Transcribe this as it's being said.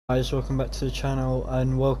Guys, welcome back to the channel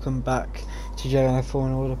and welcome back to Jedi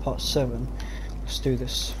Fallen Order Part 7. Let's do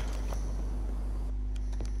this.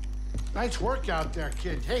 Nice work out there,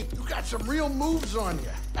 kid. Hey, you got some real moves on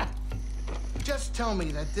you. Just tell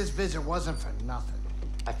me that this visit wasn't for nothing.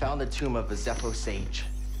 I found the tomb of a Zeppo sage.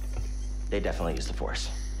 They definitely used the Force.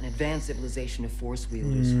 An advanced civilization of Force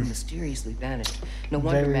wielders who mysteriously vanished. No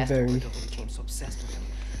wonder Master Cordova became so obsessed with them.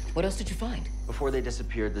 What else did you find? Before they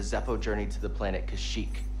disappeared, the Zeppo journeyed to the planet Kashyyyk.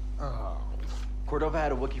 Oh. Cordova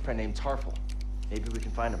had a Wookiee friend named Tarful. Maybe we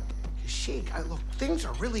can find him. Kashyyyk, look, things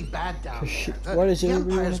are really bad down there. What is the it?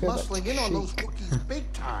 Empire's muscling in on those Wookiees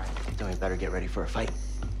big time. Then we better get ready for a fight.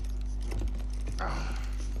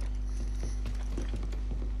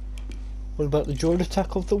 What about the joint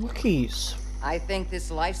attack of the Wookiees? I think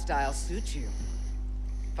this lifestyle suits you.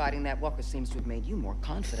 Fighting that walker seems to have made you more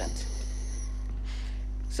confident.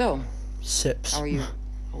 So, Sips. how are you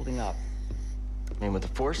holding up? I mean, with the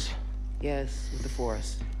Force? Yes, with the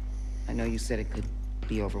Force. I know you said it could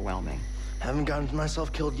be overwhelming. Haven't gotten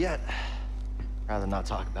myself killed yet. Rather not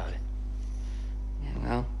talk about it. Yeah,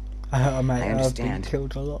 well, I I been understand.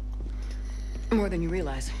 killed a lot. More than you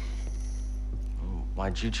realize.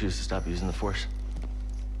 Why'd you choose to stop using the Force?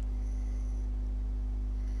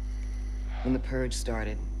 When the Purge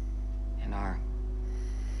started, and our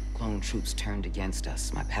clone troops turned against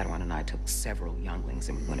us, my Padawan and I took several younglings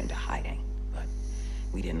and we went into hiding. But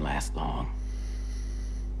we didn't last long.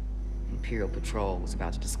 Imperial Patrol was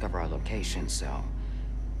about to discover our location, so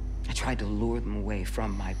I tried to lure them away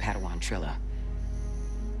from my Padawan Trilla.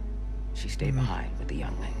 She stayed behind with the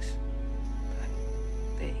younglings,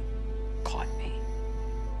 but they caught me.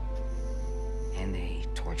 And they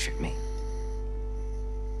tortured me.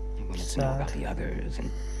 They wanted to know about the others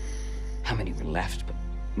and how many were left, but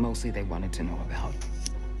mostly they wanted to know about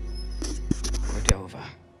Cordova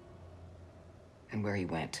and where he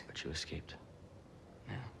went. But you escaped.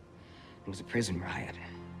 Yeah. It was a prison riot.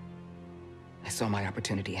 I saw my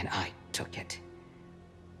opportunity and I took it.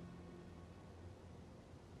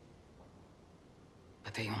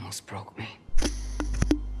 But they almost broke me.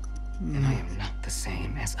 And I am not the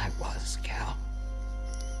same as I was, Cal.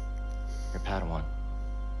 Your Padawan.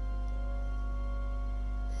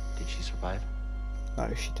 Did she survive? No,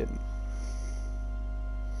 she didn't.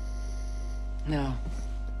 No.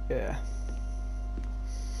 Yeah.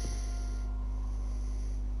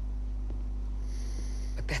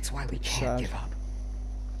 But that's why we can't Sad. give up.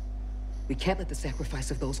 We can't let the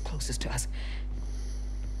sacrifice of those closest to us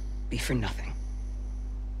be for nothing.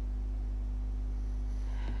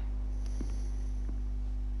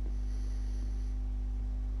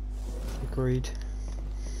 Agreed.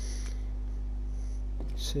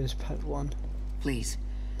 Says Padawan. Please,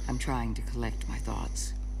 I'm trying to collect my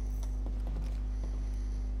thoughts.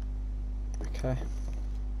 Okay.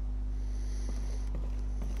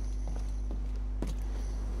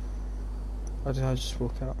 Why did I just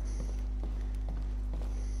walk out?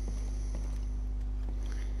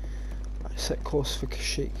 I set course for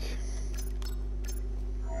Kashyyyk.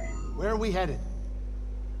 Where are we headed?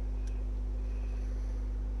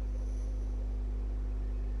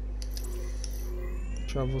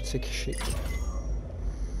 Travel to Kashyyyk.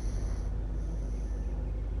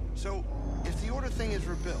 So, if the Order thing is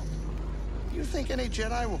rebuilt, you think any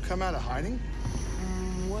Jedi will come out of hiding?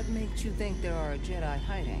 What makes you think there are Jedi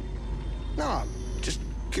hiding? No, I'm just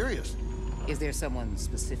curious. Is there someone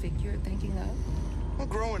specific you're thinking of? Well,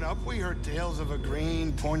 growing up, we heard tales of a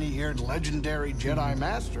green, pointy-eared, legendary Jedi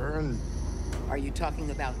Master, and... Are you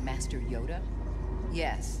talking about Master Yoda?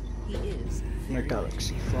 Yes, he is. In a very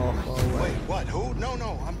galaxy far, far away. Wait, what? Who?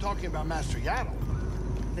 No, I'm talking about Master Yaddle.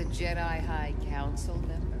 The Jedi High Council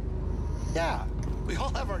member? Yeah, we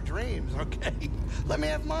all have our dreams, okay? Let me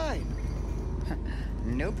have mine.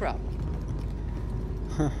 No problem.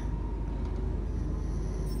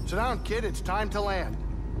 Sit down, kid. It's time to land.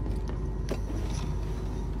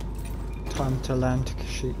 Time to land to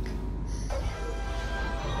Kashyyyk.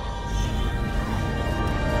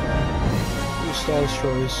 New Star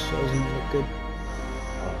Destroyers, doesn't it look good?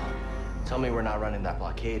 Tell me we're not running that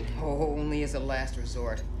blockade. Oh, only as a last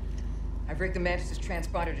resort. I've rigged the Mantis'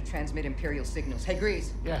 transponder to transmit Imperial signals. Hey,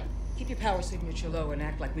 Grease. Yeah, Keep your power signature low and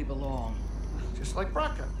act like we belong. just like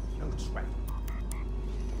Braca. No sweat.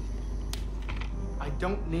 I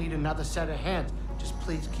don't need another set of hands. Just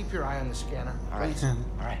please keep your eye on the scanner. All right. Please. All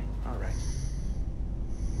right. All right.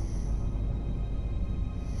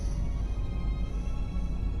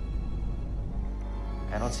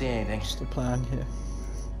 I don't see anything. What's the plan here?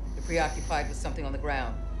 You're preoccupied with something on the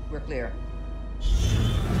ground. We're clear.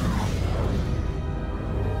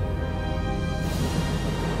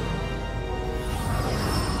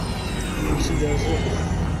 See, there's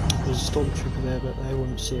a stormtrooper there, but they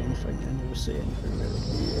won't see anything. They never see anything really.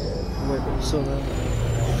 Wait, but so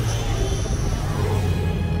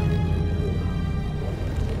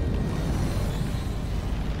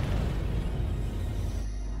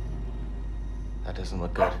That doesn't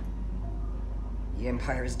look good. The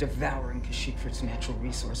Empire is devouring Kashyyyk for its natural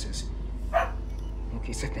resources.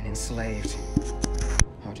 Wookiees have been enslaved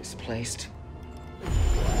or displaced.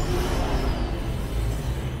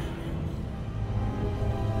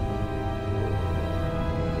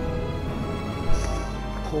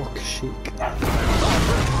 poor Kashyyyk. That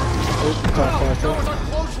was a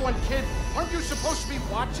close one, kid. Aren't you supposed to be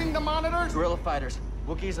watching the monitors? Guerrilla fighters,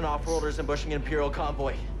 Wookiees and off-worlders ambushing an Imperial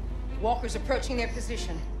convoy. Walkers approaching their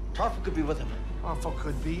position. Tarful could be with them. Awful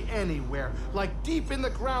could be anywhere, like deep in the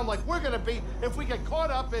ground, like we're gonna be if we get caught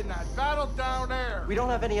up in that battle down there. We don't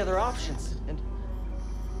have any other options, and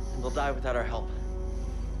they'll die without our help.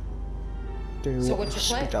 Do So not what's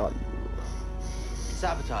your plan? start.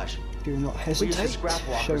 Sabotage. Do not We use the hesitate. scrap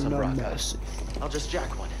Show walkers on no Braca. mercy. I'll just jack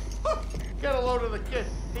one. Get a load of the kid.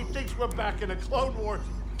 He thinks we're back in the Clone Wars.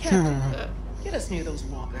 Get us near those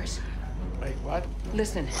walkers. Wait, what?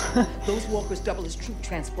 Listen, those walkers double as troop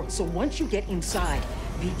transport, so once you get inside,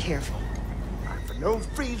 be careful. For no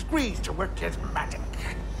freeze grease to work his magic.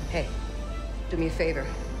 Hey, do me a favor.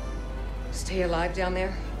 Stay alive down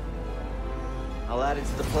there. I'll add it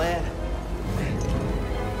to the plan.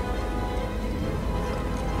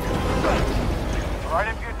 All right,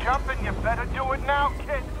 if you're jumping, you better do it now,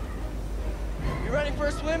 kid. You ready for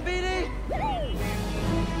a swim, BD?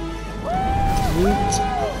 Woot.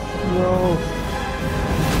 No.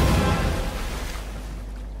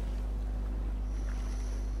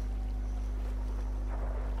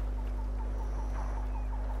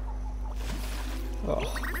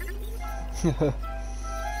 Oh.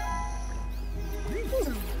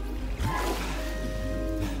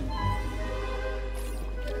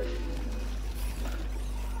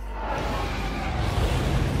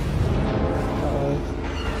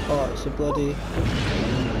 Oh, it's a bloody...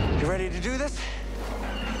 You ready to do this?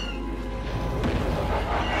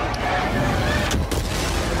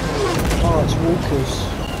 Oh, it's walkers.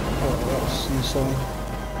 Oh, that's insane.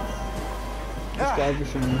 They've got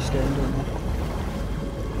everything in this game, don't they?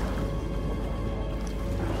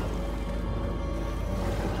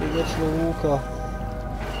 Give this the walker.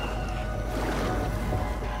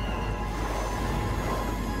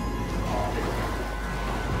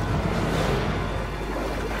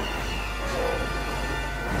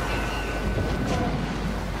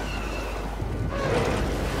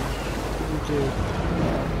 What do you do?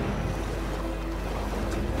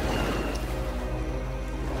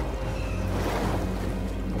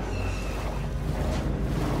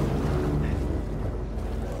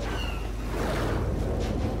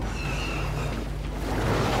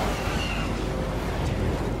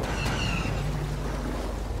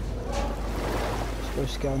 Go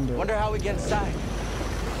scander. Wonder how we get inside.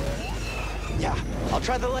 Yeah, I'll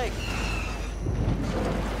try the leg.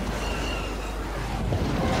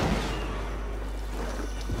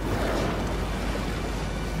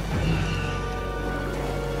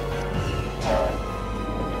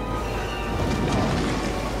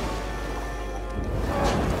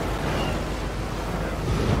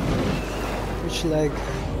 Which leg?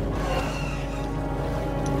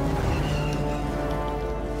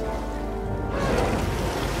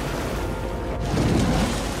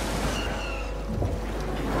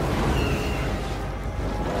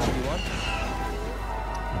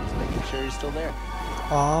 Sure you're still there.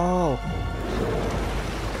 Oh.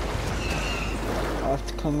 I have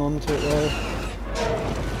to come on to it though.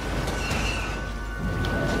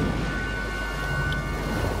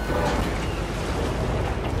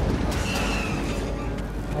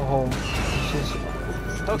 Oh,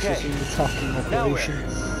 Okay, this is an attacking now where?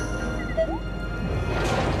 operation.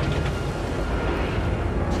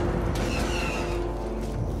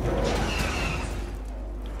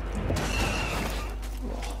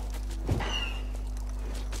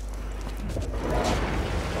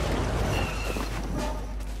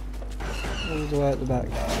 All the way at the back.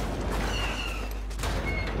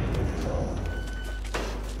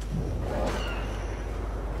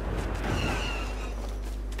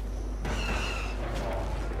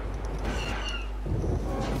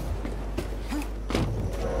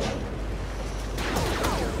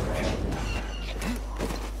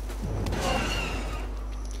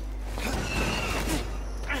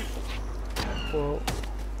 Well,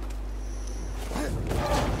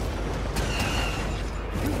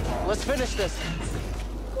 let's finish this.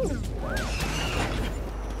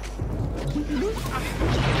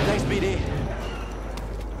 Thanks, BD.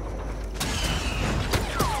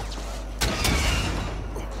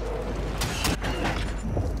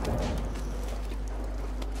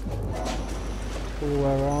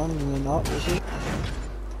 is it?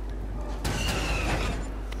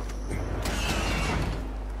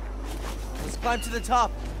 Let's climb to the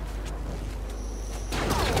top.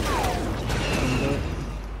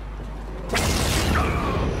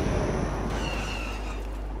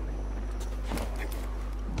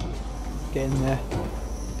 Get in there.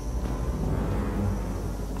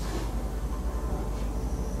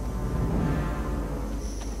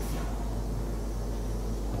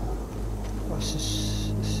 What's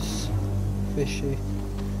this? This is fishy.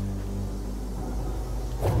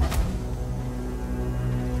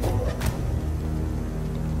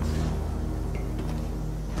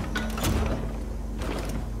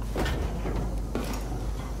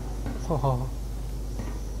 Oh.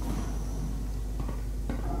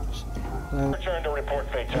 No. Return to report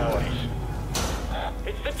fatalities.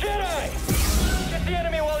 It's the Jedi! Get the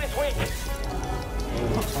enemy while he's weak!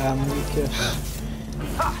 I am weakest.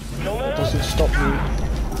 Don't let It up! doesn't stop me.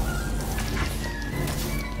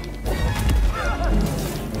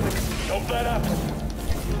 Don't let up!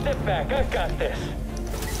 Sit back, I've got this!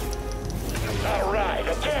 Alright,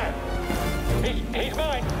 again! He's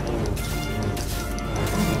mine!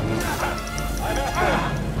 I'm after him!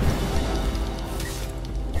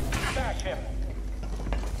 Smash him!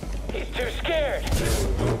 He's too scared!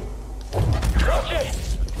 Approach it!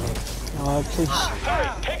 Oh, please. Hurry,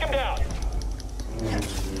 take him down!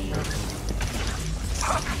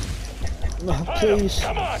 No, please.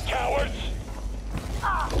 Come on, cowards!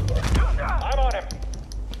 I'm on him!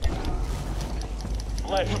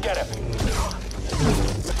 Let's get him!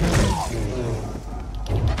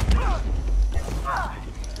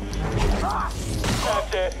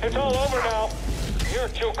 That's it. It's all over now. You're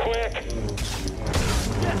too quick.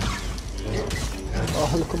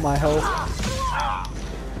 Oh, look at my health.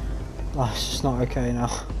 Oh, it's just not okay now.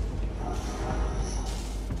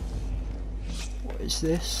 What is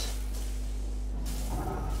this?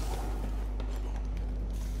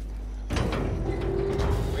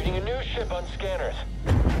 Reading a new ship on scanners.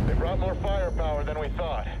 They brought more firepower than we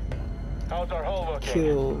thought. How's our hull looking?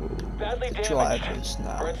 Kill Badly damaged. drivers We're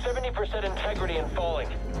now. at 70% integrity and falling.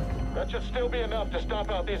 That should still be enough to stomp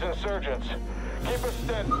out these insurgents. Keep us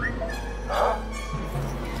steady. Well,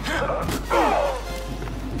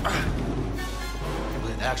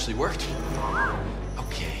 it actually worked.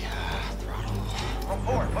 Okay, throttle.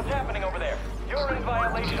 Report. What's happening over there? You're in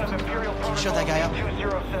violation of Imperial Protocol Shut that guy up.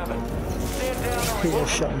 207. Stand down or we People will...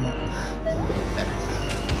 shut him up.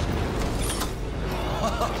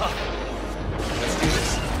 Let's do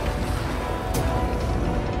this.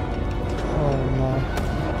 Oh no.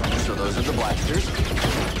 So those are the blasters.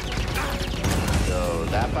 So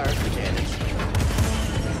that fires the cannons.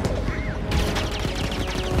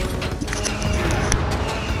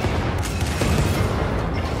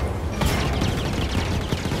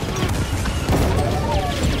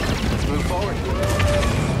 Let's move forward.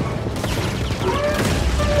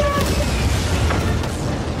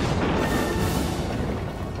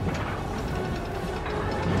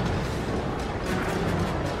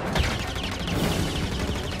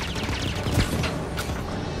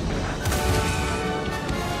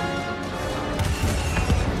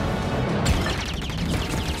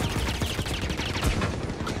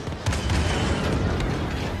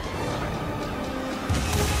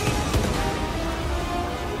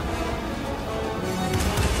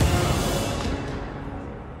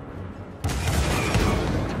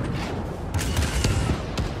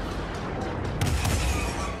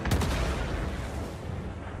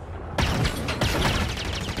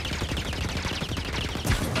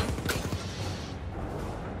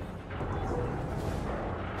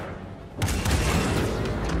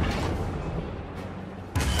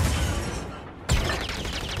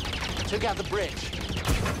 Took out the bridge.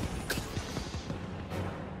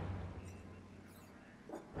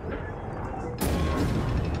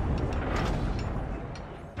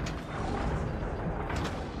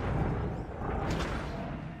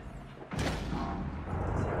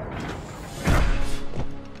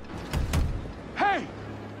 Hey!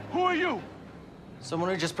 Who are you? Someone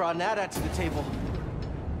who just brought an AT-AT to the table.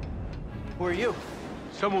 Who are you?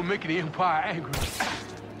 Someone making the Empire angry.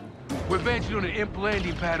 We're advancing on an imp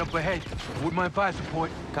landing pad up ahead. Wouldn't mind fire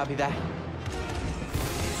support. Copy that.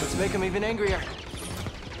 Let's make them even angrier.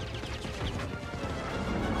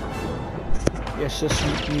 Yes,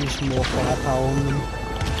 just use more firepower on them.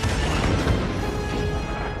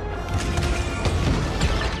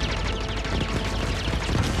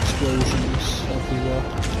 Explosions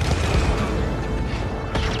everywhere.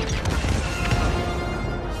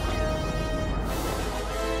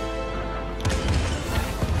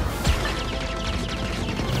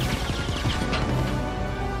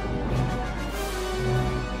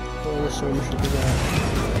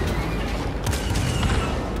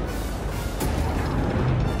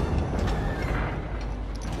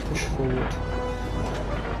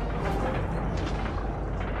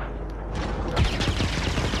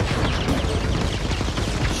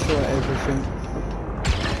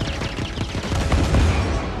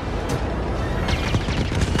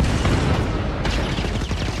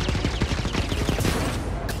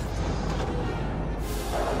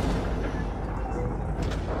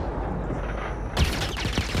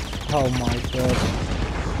 Oh my god.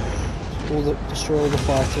 Destroy all the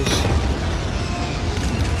fighters.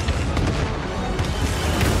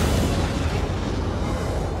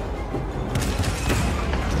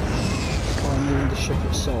 Oh, I'm moving the ship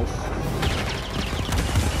itself.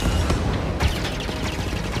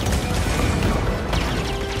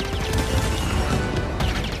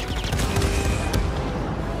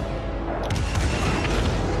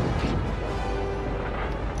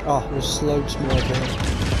 Oh, there's loads more of them.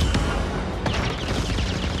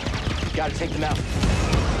 Gotta take them out.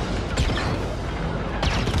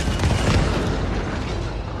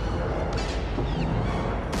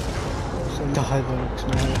 Some dialogues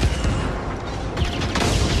now.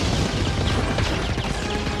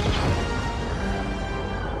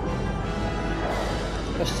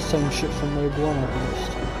 That's the same shit from Rogue One, I've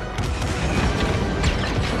noticed.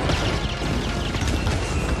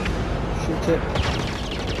 Shoot it.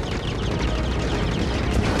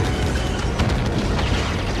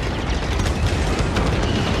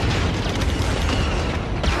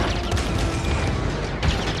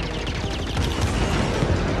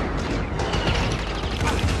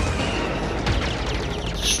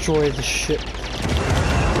 Destroy the ship.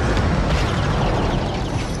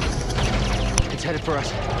 It's headed for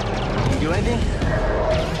us. Can you do anything?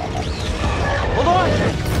 Hold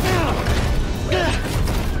on!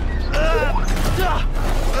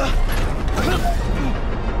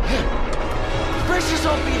 Brace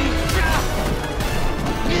yourself, BD!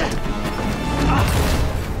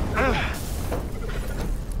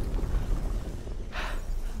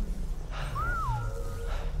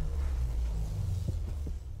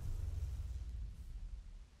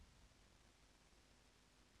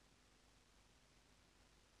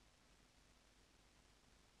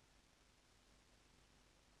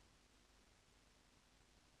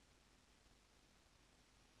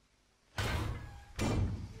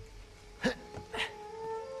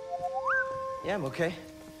 Yeah, I'm okay.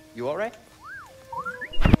 You all right?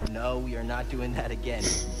 No, we are not doing that again.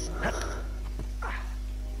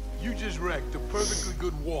 You just wrecked a perfectly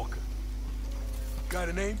good walker. Got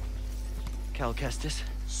a name? Cal Kestis?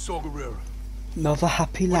 Saw Gerrera. Another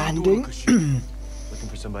happy What are you doing, landing. Kashyyyk? Looking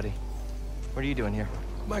for somebody. What are you doing here?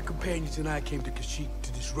 My companions and I came to Kashyyyk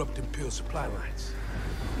to disrupt Imperial supply lines.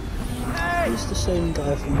 He's the same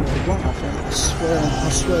guy from Rogue One, I think. I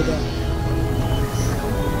swear that.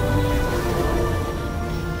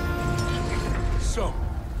 So,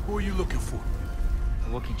 who are you looking for? A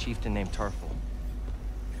Wookiee chieftain named Tarful.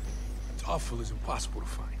 Tarful is impossible to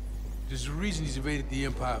find. There's a reason he's evaded the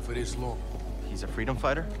Empire for this long. He's a freedom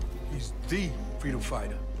fighter? He's the freedom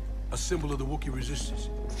fighter, a symbol of the Wookiee resistance.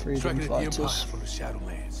 Freedom Striking at the Empire fighters. from the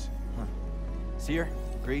Shadowlands. Seer?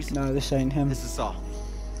 Grease? No, this ain't him. This is Saul.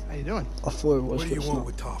 How you doing? I thought it was, What do but you it's want not.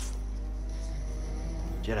 with Tarful?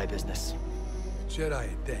 Jedi business. Jedi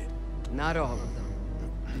are dead. Not all of them.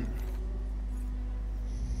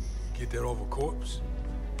 Get that off a corpse?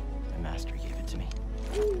 My master gave it to me.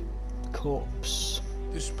 Corpse.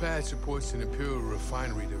 This pad supports an Imperial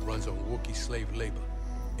refinery that runs on Wookiee slave labor.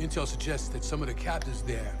 Intel suggests that some of the captives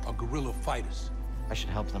there are guerrilla fighters. I should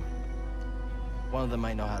help them. One of them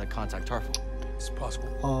might know how to contact Tarful. It's possible.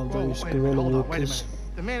 Oh, Whoa, those wait a minute, guerrilla hold on, wait a walkers. minute.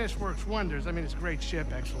 The Mantis works wonders. I mean, it's a great ship,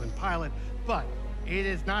 excellent pilot, but it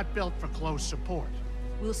is not built for close support.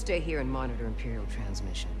 We'll stay here and monitor Imperial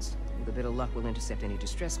transmissions. With a bit of luck, we'll intercept any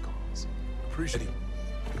distress calls. Appreciate it.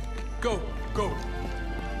 Go, go.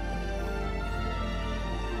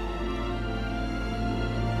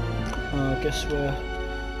 I guess we're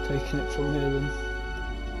taking it from here then.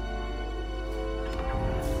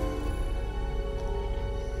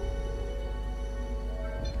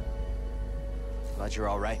 Glad you're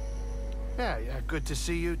all right. Yeah, good to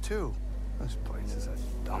see you too. This place is a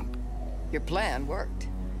dump. Your plan worked.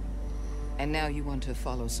 And now you want to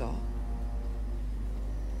follow Saul?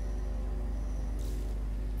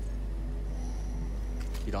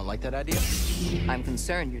 You don't like that idea? I'm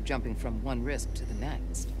concerned you're jumping from one risk to the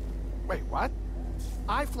next. Wait, what?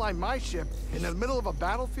 I fly my ship in the middle of a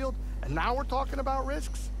battlefield, and now we're talking about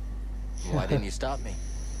risks? Why didn't you stop me?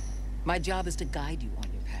 My job is to guide you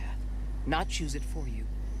on your path, not choose it for you.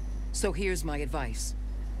 So here's my advice.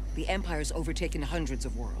 The Empire's overtaken hundreds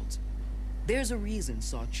of worlds. There's a reason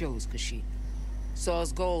Saw chose Kashyyyk.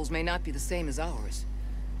 Saw's goals may not be the same as ours.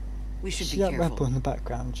 We should See be that careful. rebel in the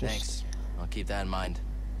background? Just Thanks. I'll keep that in mind.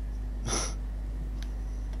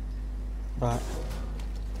 right.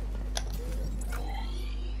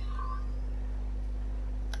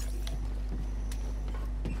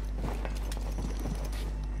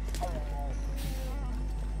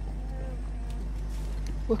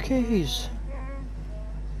 Look, it's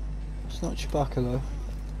not Chewbacca though.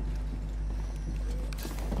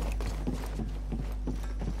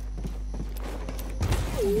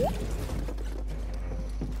 Thanks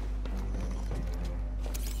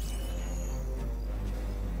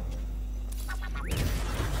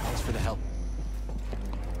for the help.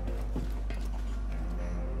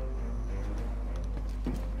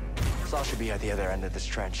 Saul should be at the other end of this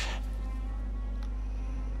trench.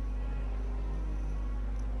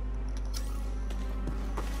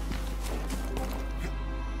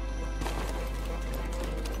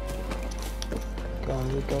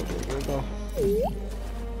 Go.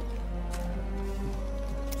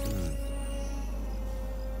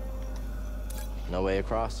 No way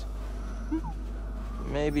across.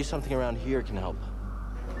 Maybe something around here can help.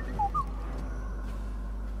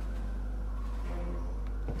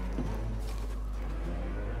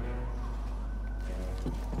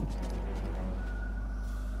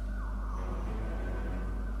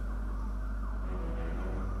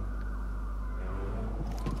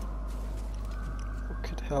 What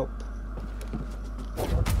could help?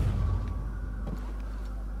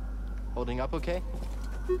 Holding up okay?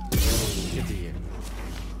 Good to hear.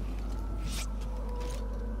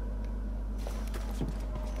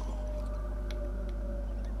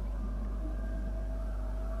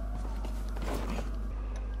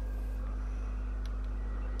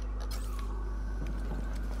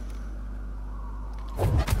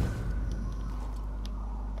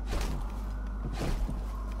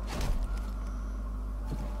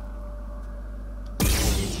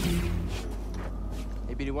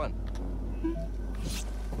 Hey, BD1.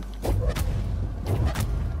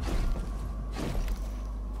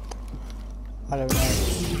 I don't know.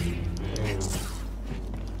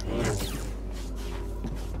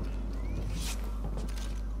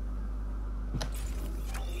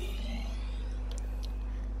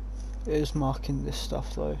 It is marking this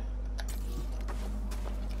stuff though.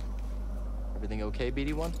 Everything okay,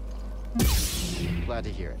 BD1? Glad to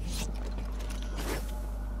hear it.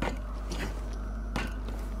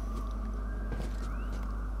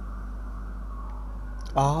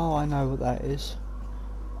 Oh, I know what that is.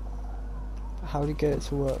 How to get it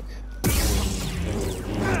to work.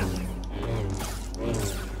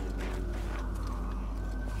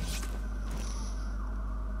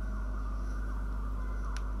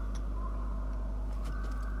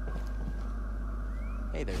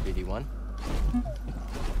 Hey there, BD1.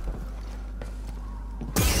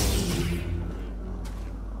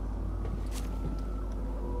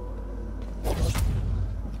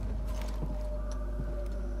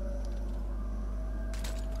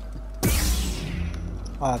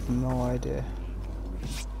 I have no idea.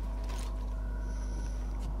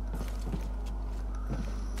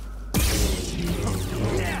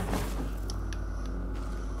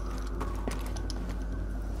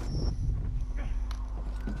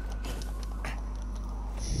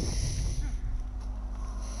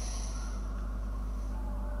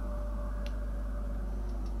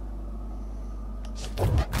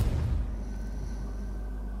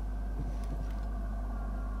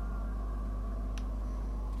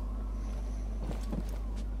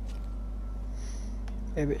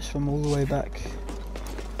 Maybe it's from all the way back.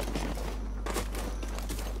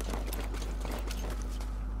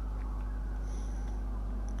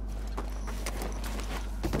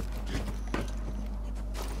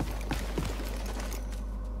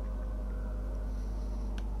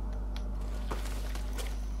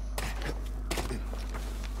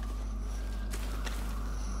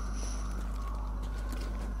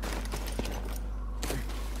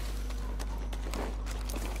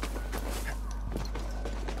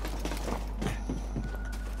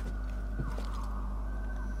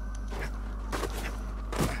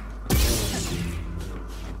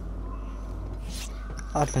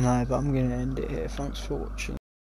 I don't know, but I'm going to end it here. Thanks for watching.